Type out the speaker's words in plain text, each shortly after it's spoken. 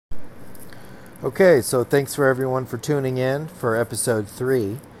Okay, so thanks for everyone for tuning in for episode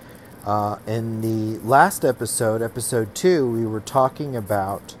 3. In the last episode, episode 2, we were talking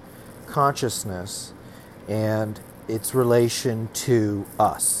about consciousness and its relation to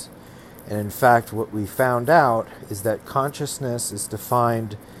us. And in fact, what we found out is that consciousness is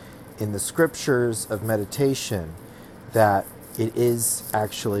defined in the scriptures of meditation that it is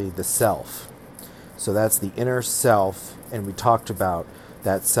actually the self. So that's the inner self, and we talked about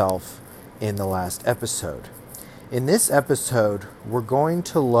that self in the last episode. In this episode, we're going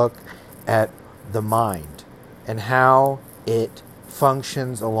to look at the mind and how it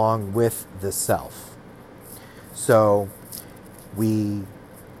functions along with the self. So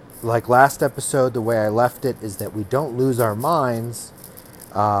like last episode, the way I left it is that we don't lose our minds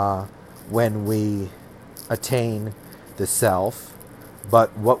when we attain the self,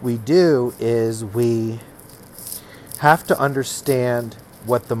 but what we do is we have to understand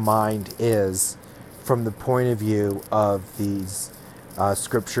what the mind is from the point of view of these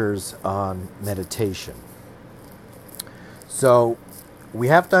scriptures on meditation. So we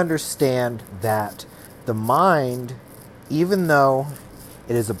have to understand that the mind, even though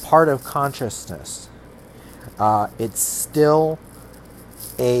it is a part of consciousness, it still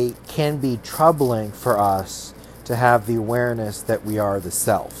can be troubling for us to have the awareness that we are the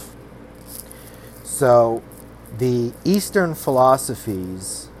self. So the Eastern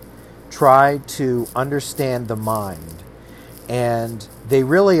philosophies try to understand the mind, and they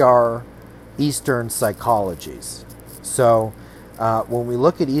really are Eastern psychologies. So when we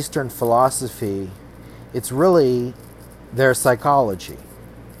look at Eastern philosophy, it's really their psychology.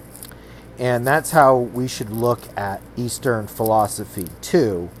 And that's how we should look at Eastern philosophy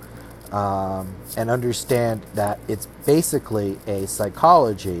too, and understand that it's basically a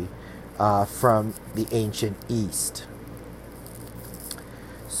psychology from the ancient East.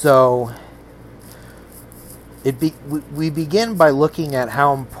 So we begin by looking at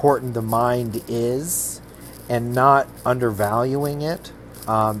how important the mind is and not undervaluing it,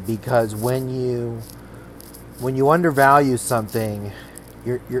 because when you undervalue something,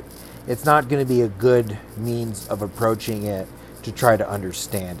 it's not going to be a good means of approaching it to try to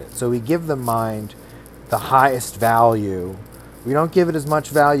understand it. So we give the mind the highest value. We don't give it as much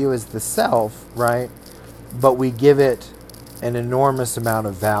value as the self, right? But we give it an enormous amount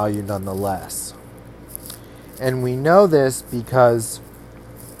of value nonetheless. And we know this because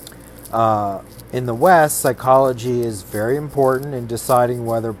in the West, psychology is very important in deciding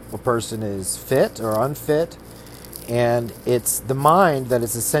whether a person is fit or unfit. And it's the mind that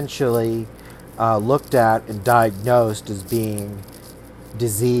is essentially looked at and diagnosed as being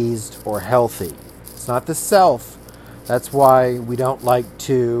diseased or healthy. It's not the self. That's why we don't like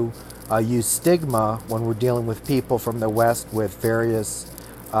to use stigma when we're dealing with people from the West with various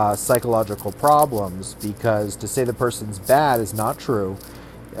psychological problems, because to say the person's bad is not true,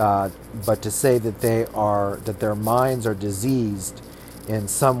 but to say that their minds are diseased in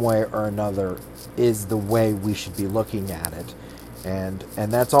some way or another is the way we should be looking at it, and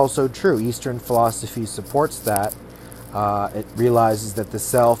that's also true. Eastern philosophy supports that. It realizes that the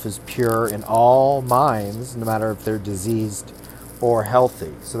self is pure in all minds, no matter if they're diseased or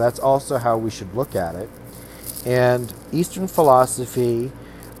healthy. So that's also how we should look at it. And Eastern philosophy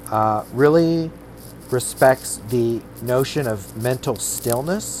really respects the notion of mental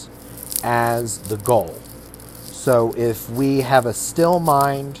stillness as the goal. So if we have a still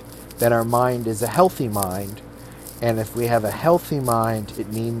mind, then our mind is a healthy mind. And if we have a healthy mind, it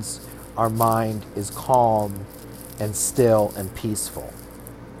means our mind is calm and still and peaceful.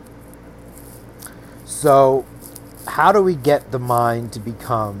 So how do we get the mind to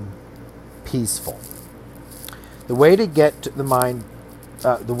become peaceful? The way to get the mind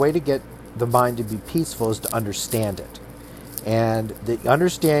to be peaceful is to understand it. And the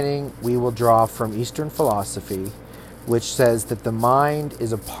understanding we will draw from Eastern philosophy, which says that the mind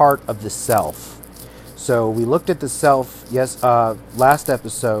is a part of the self. So we looked at the self last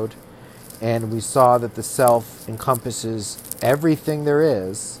episode, and we saw that the self encompasses everything there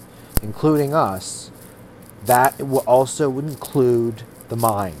is, including us. That also would include the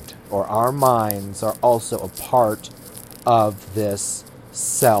mind, or our minds are also a part of this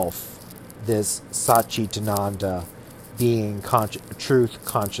self, this Satchitananda being, truth,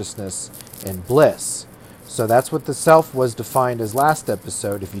 consciousness, and bliss. So that's what the self was defined as last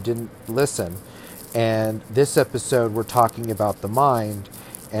episode, if you didn't listen. And this episode we're talking about the mind,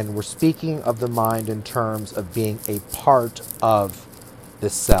 and we're speaking of the mind in terms of being a part of the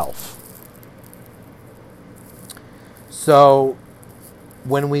self. So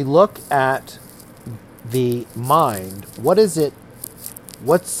when we look at the mind, what is it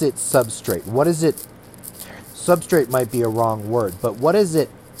what's its substrate? What is it? Substrate might be a wrong word, but what is it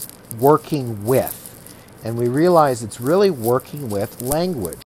working with? And we realize it's really working with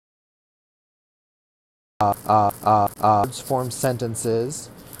language. Words form sentences,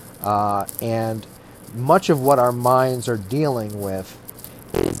 and much of what our minds are dealing with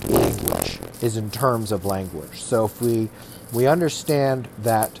is language, is in terms of language. So if we understand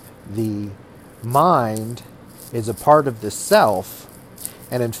that the mind is a part of the self,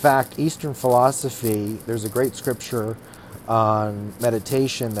 and in fact, Eastern philosophy, there's a great scripture on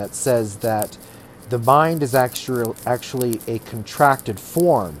meditation that says that the mind is actually a contracted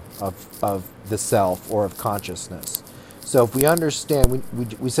form of the self or of consciousness. So if we understand,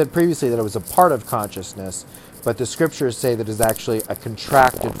 we said previously that it was a part of consciousness, but the scriptures say that it's actually a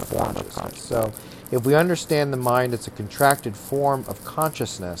contracted form of consciousness. So if we understand the mind as a contracted form of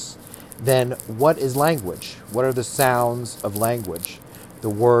consciousness, then what is language? What are the sounds of language? The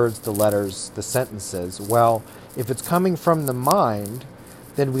words, the letters, the sentences? Well, if it's coming from the mind,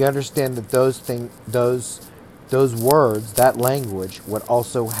 then we understand that those words, that language, would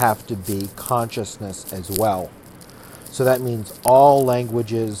also have to be consciousness as well. So that means all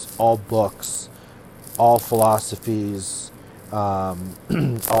languages, all books, all philosophies, all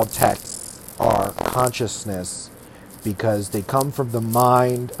texts are consciousness, because they come from the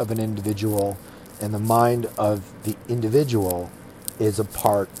mind of an individual, and the mind of the individual is a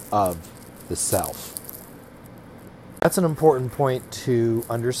part of the self. That's an important point to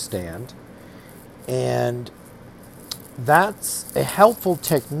understand, and that's a helpful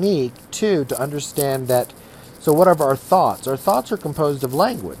technique, too, to understand that. So what are our thoughts? Our thoughts are composed of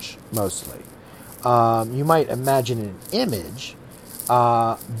language, mostly. You might imagine an image,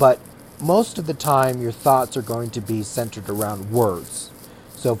 but most of the time your thoughts are going to be centered around words.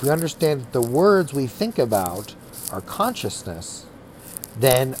 So if we understand that the words we think about are consciousness,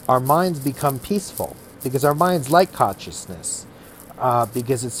 then our minds become peaceful, because our minds like consciousness,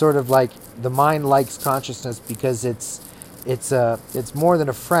 because it's sort of like the mind likes consciousness because it's more than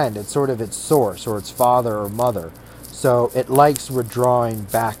a friend. It's sort of its source, or its father or mother. So it likes withdrawing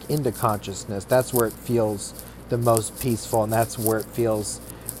back into consciousness. That's where it feels the most peaceful, and that's where it feels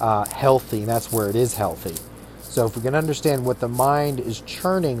healthy, and that's where it is healthy. So if we can understand what the mind is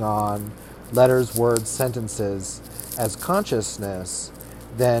churning on, letters, words, sentences, as consciousness,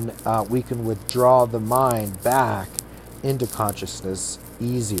 then we can withdraw the mind back into consciousness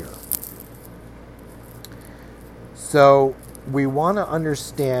easier. So we want to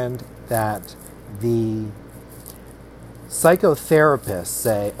understand that the psychotherapists,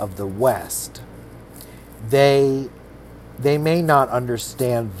 say, of the West, they may not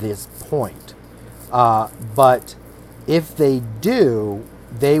understand this point, but if they do,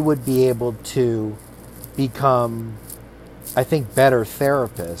 they would be able to become, I think, better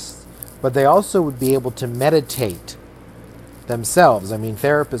therapists, but they also would be able to meditate themselves. I mean,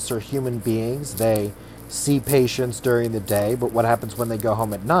 therapists are human beings. They see patients during the day, but what happens when they go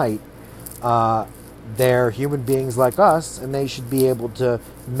home at night? They're human beings like us, and they should be able to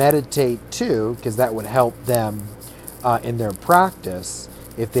meditate too, because that would help them in their practice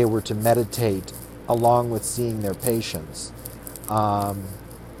if they were to meditate along with seeing their patients.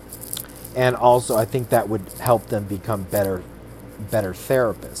 And also, I think that would help them become better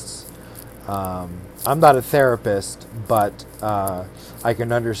therapists. I'm not a therapist, but I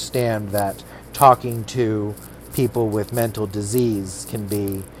can understand that talking to people with mental disease can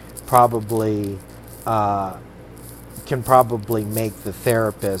probably make the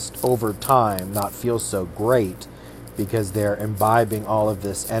therapist over time not feel so great, because they're imbibing all of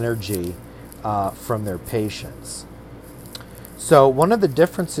this energy from their patients. So one of the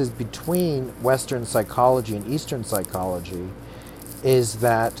differences between Western psychology and Eastern psychology is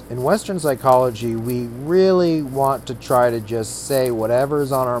that in Western psychology, we really want to try to just say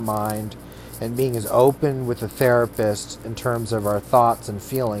whatever's on our mind, and being as open with the therapist in terms of our thoughts and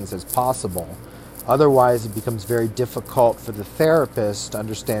feelings as possible. Otherwise, it becomes very difficult for the therapist to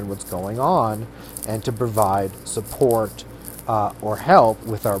understand what's going on and to provide support or help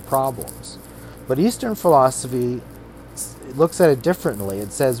with our problems. But Eastern philosophy looks at it differently.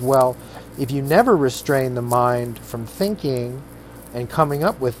 It says, well, if you never restrain the mind from thinking and coming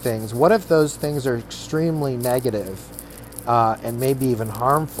up with things, what if those things are extremely negative and maybe even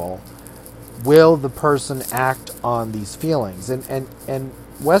harmful? Will the person act on these feelings? And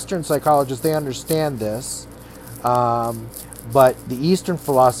Western psychologists, they understand this, but the Eastern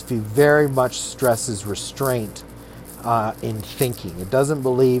philosophy very much stresses restraint in thinking. It doesn't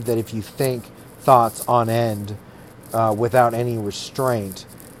believe that if you think thoughts on end without any restraint,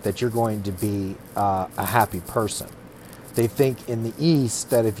 that you're going to be a happy person. they think in the East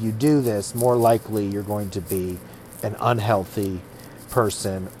that if you do this, more likely you're going to be an unhealthy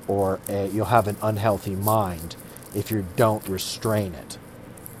person, or you'll have an unhealthy mind if you don't restrain it.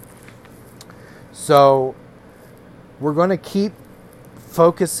 So we're going to keep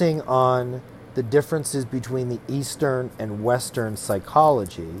focusing on the differences between the Eastern and Western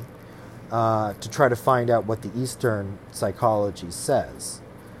psychology to try to find out what the Eastern psychology says.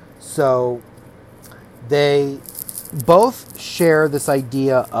 So they both share this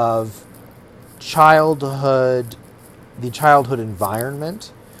idea of childhood, the childhood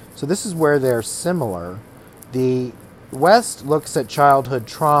environment. So this is where they're similar. The West looks at childhood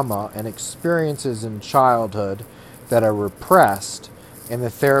trauma and experiences in childhood that are repressed, and the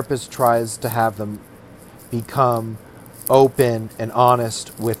therapist tries to have them become open and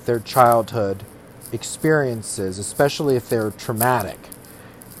honest with their childhood experiences, especially if they're traumatic.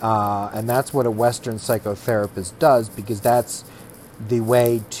 And that's what a Western psychotherapist does, because that's the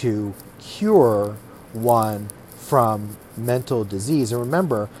way to cure one from mental disease. And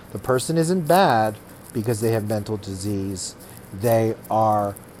remember, the person isn't bad because they have mental disease. They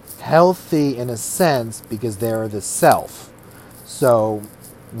are healthy in a sense because they're the self. So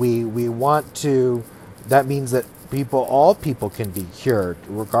we want to, that means that all people can be cured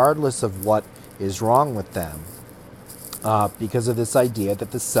regardless of what is wrong with them, because of this idea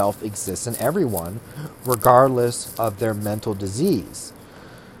that the self exists in everyone regardless of their mental disease.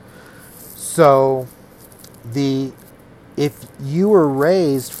 So if you were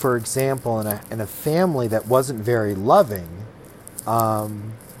raised, for example, in a family that wasn't very loving,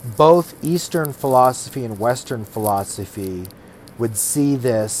 both Eastern philosophy and Western philosophy would see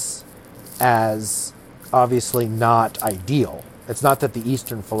this as obviously not ideal. It's not that the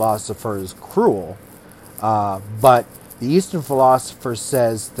Eastern philosopher is cruel, but the Eastern philosopher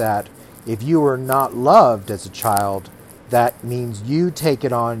says that if you were not loved as a child, that means you take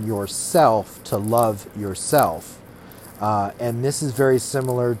it on yourself to love yourself. And this is very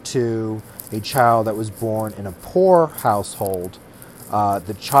similar to a child that was born in a poor household.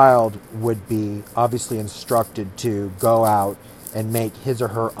 The child would be obviously instructed to go out and make his or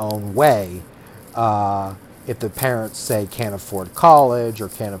her own way. If the parents, say, can't afford college or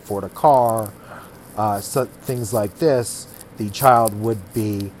can't afford a car, so things like this, the child would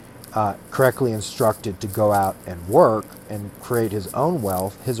be correctly instructed to go out and work and create his own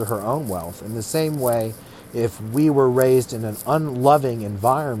wealth, his or her own wealth. In the same way, if we were raised in an unloving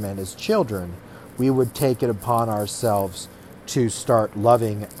environment as children, we would take it upon ourselves to start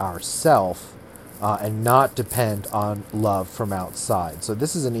loving ourselves and not depend on love from outside. So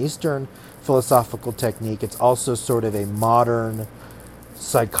this is an Eastern philosophical technique. It's also sort of a modern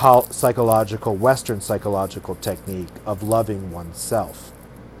psychological, Western psychological technique of loving oneself.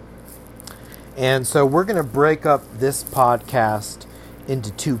 And so we're going to break up this podcast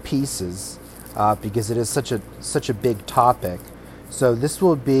into two pieces because it is such a big topic. So this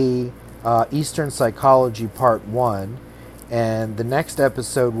will be Eastern Psychology Part 1, and the next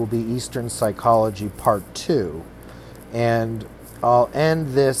episode will be Eastern Psychology Part 2. And I'll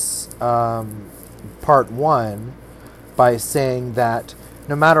end this Part 1 by saying that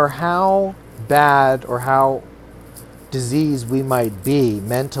no matter how bad or how diseased we might be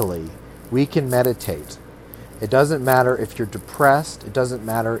mentally, we can meditate. It doesn't matter if you're depressed. It doesn't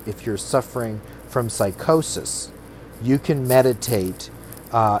matter if you're suffering from psychosis. You can meditate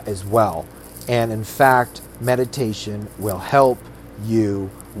as well. And in fact, meditation will help you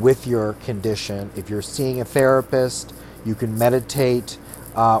with your condition. If you're seeing a therapist, you can meditate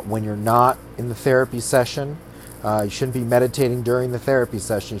when you're not in the therapy session. You shouldn't be meditating during the therapy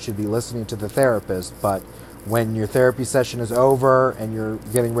session. You should be listening to the therapist. But when your therapy session is over and you're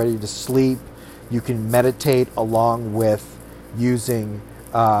getting ready to sleep, you can meditate along with using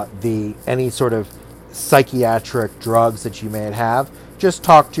any sort of psychiatric drugs that you may have. Just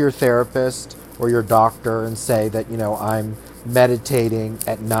talk to your therapist or your doctor and say that, I'm meditating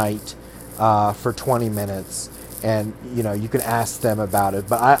at night for 20 minutes. And, you can ask them about it.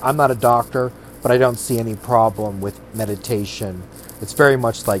 But I'm not a doctor, but I don't see any problem with meditation. It's very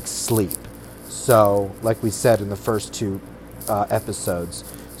much like sleep. So, like we said in the first two episodes.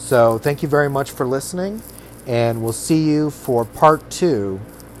 So, thank you very much for listening, and we'll see you for Part 2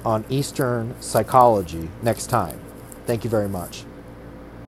 on Eastern Psychology next time. Thank you very much.